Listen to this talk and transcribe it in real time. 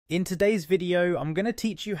In today's video, I'm going to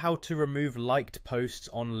teach you how to remove liked posts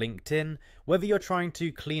on LinkedIn. Whether you're trying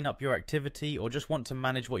to clean up your activity or just want to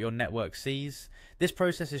manage what your network sees, this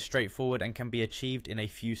process is straightforward and can be achieved in a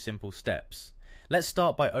few simple steps. Let's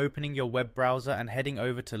start by opening your web browser and heading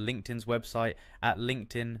over to LinkedIn's website at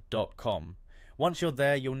linkedin.com. Once you're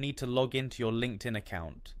there, you'll need to log into your LinkedIn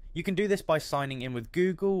account. You can do this by signing in with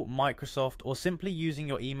Google, Microsoft, or simply using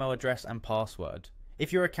your email address and password.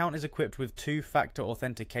 If your account is equipped with two-factor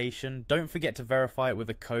authentication, don't forget to verify it with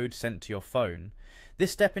a code sent to your phone.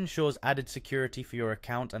 This step ensures added security for your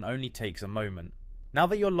account and only takes a moment. Now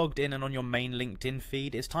that you're logged in and on your main LinkedIn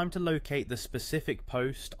feed, it's time to locate the specific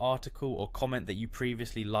post, article, or comment that you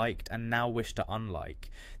previously liked and now wish to unlike.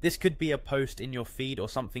 This could be a post in your feed or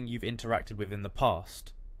something you've interacted with in the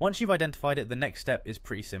past. Once you've identified it, the next step is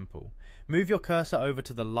pretty simple. Move your cursor over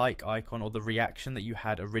to the like icon or the reaction that you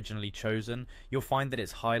had originally chosen. You'll find that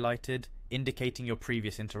it's highlighted, indicating your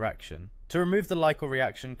previous interaction. To remove the like or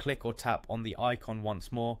reaction, click or tap on the icon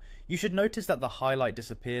once more. You should notice that the highlight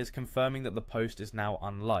disappears, confirming that the post is now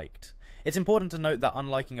unliked. It's important to note that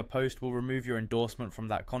unliking a post will remove your endorsement from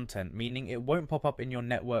that content, meaning it won't pop up in your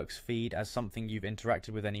network's feed as something you've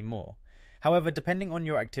interacted with anymore. However, depending on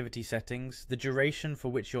your activity settings, the duration for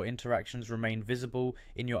which your interactions remain visible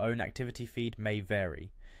in your own activity feed may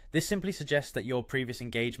vary. This simply suggests that your previous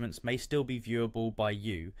engagements may still be viewable by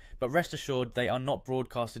you, but rest assured they are not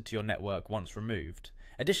broadcasted to your network once removed.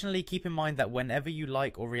 Additionally, keep in mind that whenever you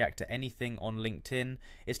like or react to anything on LinkedIn,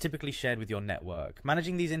 it's typically shared with your network.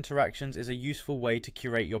 Managing these interactions is a useful way to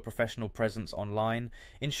curate your professional presence online,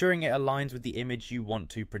 ensuring it aligns with the image you want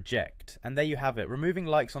to project. And there you have it. Removing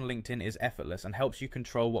likes on LinkedIn is effortless and helps you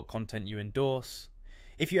control what content you endorse.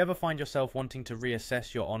 If you ever find yourself wanting to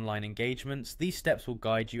reassess your online engagements, these steps will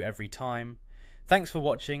guide you every time. Thanks for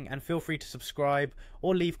watching, and feel free to subscribe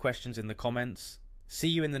or leave questions in the comments. See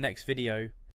you in the next video.